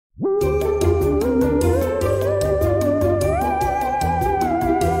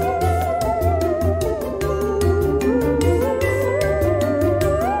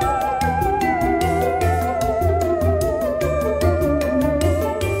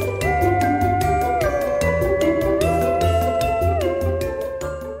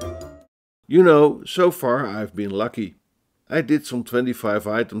You know, so far I've been lucky. I did some 25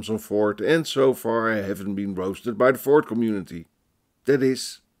 items on Ford and so far I haven't been roasted by the Ford community. That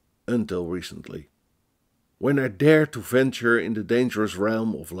is, until recently, when I dared to venture in the dangerous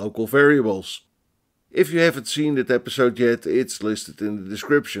realm of local variables. If you haven't seen that episode yet, it's listed in the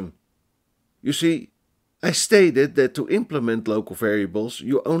description. You see, I stated that to implement local variables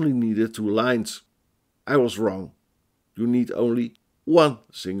you only needed 2 lines. I was wrong. You need only 1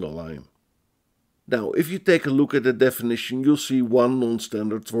 single line. Now, if you take a look at the definition, you'll see one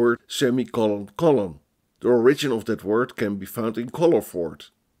non-standard word, semicolon, colon. The origin of that word can be found in colorFord.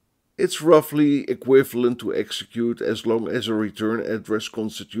 It's roughly equivalent to execute as long as a return address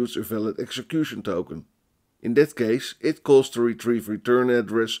constitutes a valid execution token. In that case, it calls the retrieve return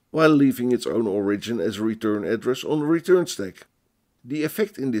address while leaving its own origin as a return address on the return stack. The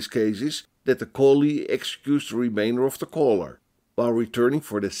effect in this case is that the callee executes the remainder of the caller, while returning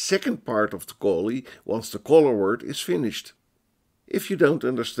for the second part of the callee once the caller word is finished. If you don't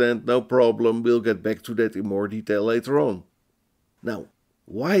understand, no problem, we'll get back to that in more detail later on. Now,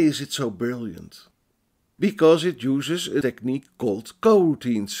 why is it so brilliant? Because it uses a technique called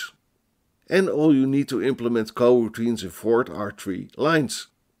coroutines. And all you need to implement coroutines in Ford are 3 lines.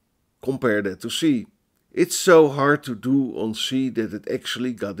 Compare that to C. It's so hard to do on C that it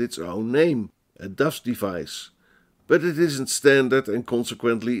actually got its own name, a DAS device. But it isn't standard and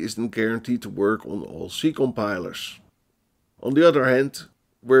consequently isn't guaranteed to work on all C compilers. On the other hand,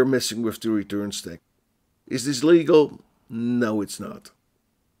 we're messing with the return stack. Is this legal? No, it's not.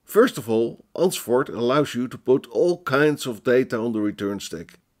 First of all, Ford allows you to put all kinds of data on the return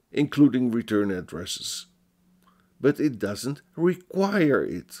stack, including return addresses. But it doesn't require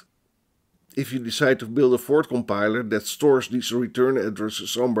it. If you decide to build a Ford compiler that stores these return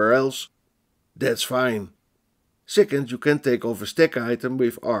addresses somewhere else, that's fine. Second, you can take off a stack item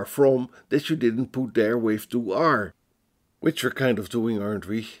with r_from that you didn't put there with $2R. Which we're kind of doing, aren't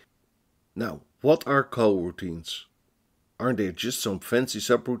we? Now, what are coroutines? Aren't they just some fancy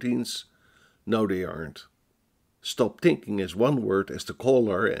subroutines? No, they aren't. Stop thinking as one word as the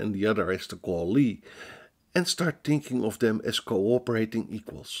caller and the other as the callee, and start thinking of them as cooperating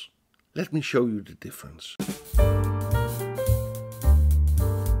equals. Let me show you the difference.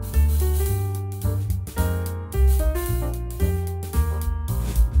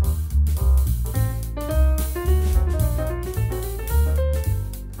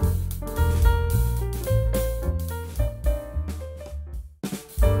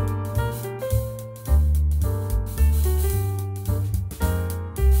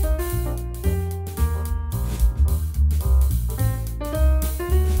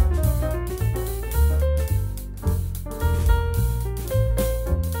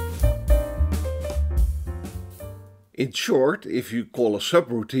 In short, if you call a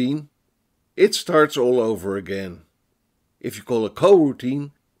subroutine, it starts all over again. If you call a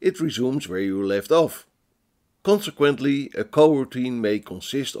coroutine, it resumes where you left off. Consequently, a coroutine may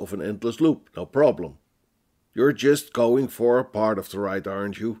consist of an endless loop, no problem. You're just going for a part of the ride,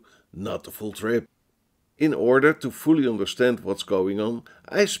 aren't you? Not the full trip. In order to fully understand what's going on,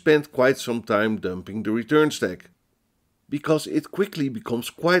 I spent quite some time dumping the return stack. Because it quickly becomes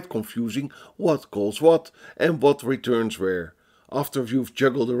quite confusing what calls what and what returns where, after you've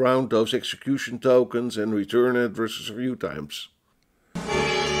juggled around those execution tokens and return addresses a few times.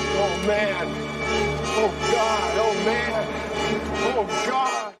 Oh man! Oh God! Oh man! Oh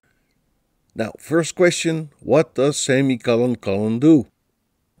God! Now, first question, what does semicolon colon do?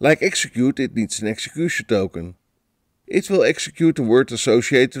 Like execute, it needs an execution token. It will execute the word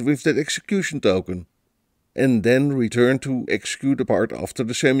associated with that execution token, and then return to execute the part after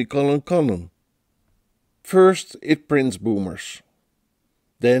the semicolon colon. First, it prints boomers.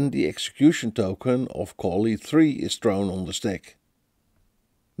 Then the execution token of callee 3 is thrown on the stack.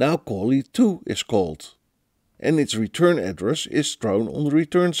 Now callee 2 is called, and its return address is thrown on the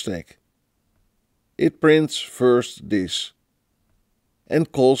return stack. It prints first this, and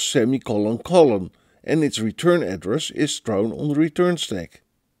calls semicolon colon, and its return address is thrown on the return stack.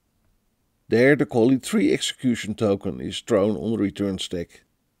 There the callee 3 execution token is thrown on the return stack.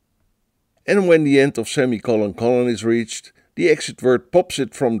 And when the end of semicolon colon is reached, the exit word pops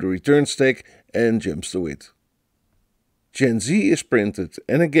it from the return stack and jumps to it. Gen Z is printed,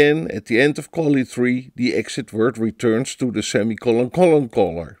 and again at the end of callee 3 the exit word returns to the semicolon colon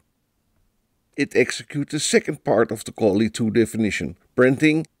caller. It executes the second part of the callee 2 definition,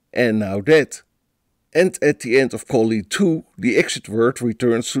 printing and now that. And at the end of callee 2, the exit word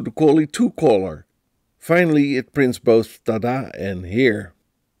returns to the callee 2 caller. Finally, it prints both tada and here.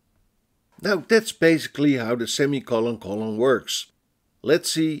 Now that's basically how the semicolon colon works.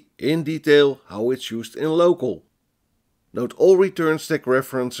 Let's see in detail how it's used in local. Note all return stack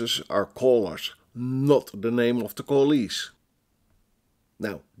references are callers, not the name of the callees.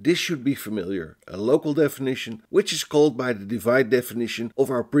 Now, this should be familiar, a local definition which is called by the divide definition of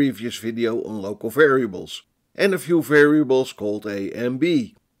our previous video on local variables, and a few variables called A and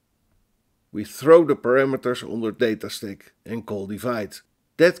B. We throw the parameters on the data stack and call divide.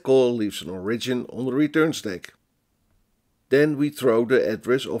 That call leaves an origin on the return stack. Then we throw the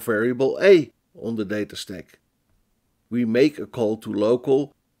address of variable A on the data stack. We make a call to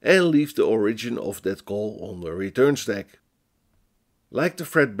local and leave the origin of that call on the return stack. Like the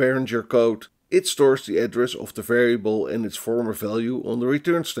Fred Behringer code, it stores the address of the variable and its former value on the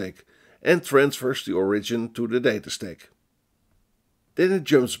return stack and transfers the origin to the data stack. Then it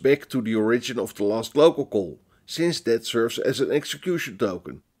jumps back to the origin of the last local call, since that serves as an execution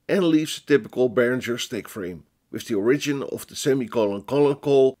token, and leaves a typical Behringer stack frame, with the origin of the semicolon colon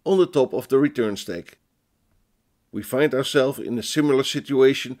call on the top of the return stack. We find ourselves in a similar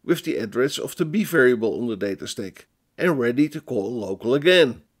situation with the address of the B variable on the data stack, and ready to call local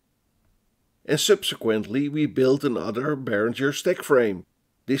again. And subsequently we build another Behringer stack frame,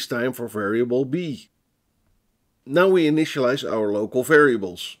 this time for variable B. Now we initialize our local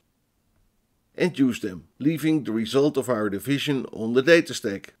variables and use them, leaving the result of our division on the data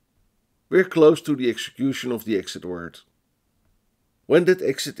stack. We're close to the execution of the exit word. When that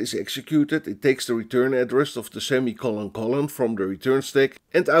exit is executed, it takes the return address of the semicolon colon from the return stack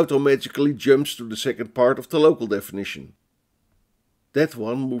and automatically jumps to the second part of the local definition. That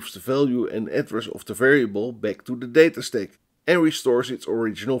one moves the value and address of the variable back to the data stack and restores its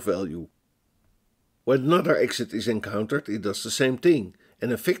original value. When another exit is encountered, it does the same thing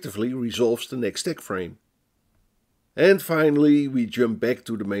and effectively resolves the next stack frame. And finally, we jump back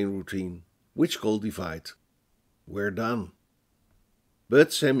to the main routine, which called divide. We're done.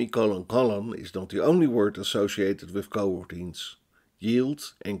 But semicolon colon is not the only word associated with coroutines.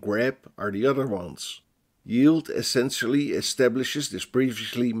 Yield and grab are the other ones. Yield essentially establishes this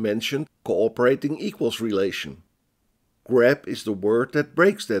previously mentioned cooperating equals relation. Grab is the word that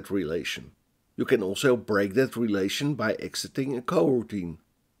breaks that relation. You can also break that relation by exiting a coroutine.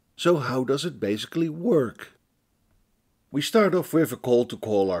 So how does it basically work? We start off with a call to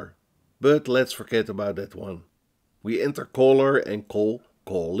caller, but let's forget about that one. We enter caller and call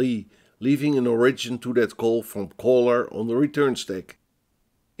callee, leaving an origin to that call from caller on the return stack.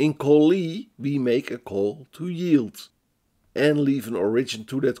 In callee, we make a call to yield and leave an origin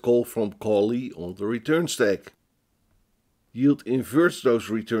to that call from callee on the return stack. Yield inverts those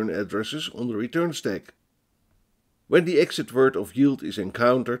return addresses on the return stack. When the exit word of yield is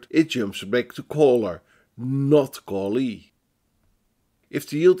encountered, it jumps back to caller, not callee. If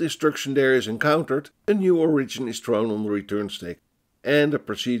the yield instruction there is encountered, a new origin is thrown on the return stack, and the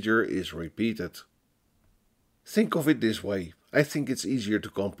procedure is repeated. Think of it this way, I think it's easier to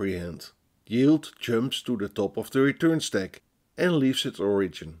comprehend. Yield jumps to the top of the return stack and leaves its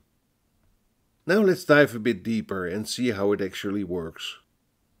origin. Now let's dive a bit deeper and see how it actually works.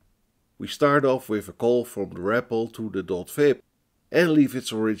 We start off with a call from the REPL to the .fib and leave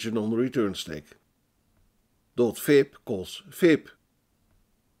its origin on the return stack. .fib calls fib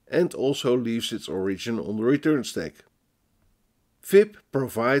and also leaves its origin on the return stack. Fib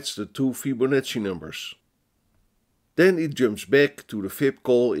provides the two Fibonacci numbers. Then it jumps back to the fib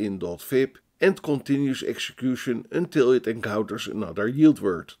call in .fib and continues execution until it encounters another yield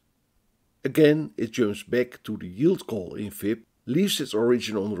word. Again, it jumps back to the yield call in fib, leaves its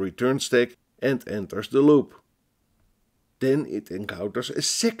origin on the return stack and enters the loop. Then it encounters a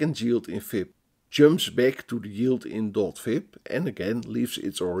second yield in fib, jumps back to the yield in .fib and again leaves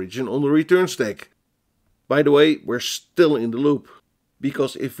its origin on the return stack. By the way, we're still in the loop,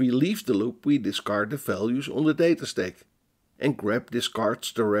 because if we leave the loop we discard the values on the data stack, and grab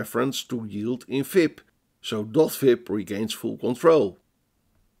discards the reference to yield in fib, so .fib regains full control.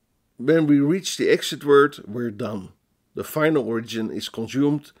 When we reach the exit word, we're done. The final origin is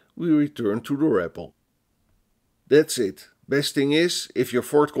consumed, we return to the REPL. That's it. Best thing is, if your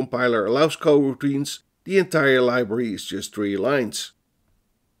Ford compiler allows coroutines, the entire library is just 3 lines.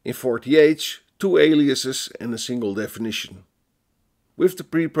 In FortiH, 2 aliases and a single definition. With the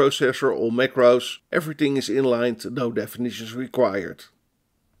preprocessor all macros, everything is inlined, no definitions required.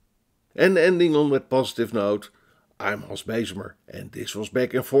 And ending on that positive note, I'm Hans Bezemer and this was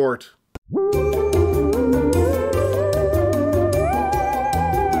Back and Forth.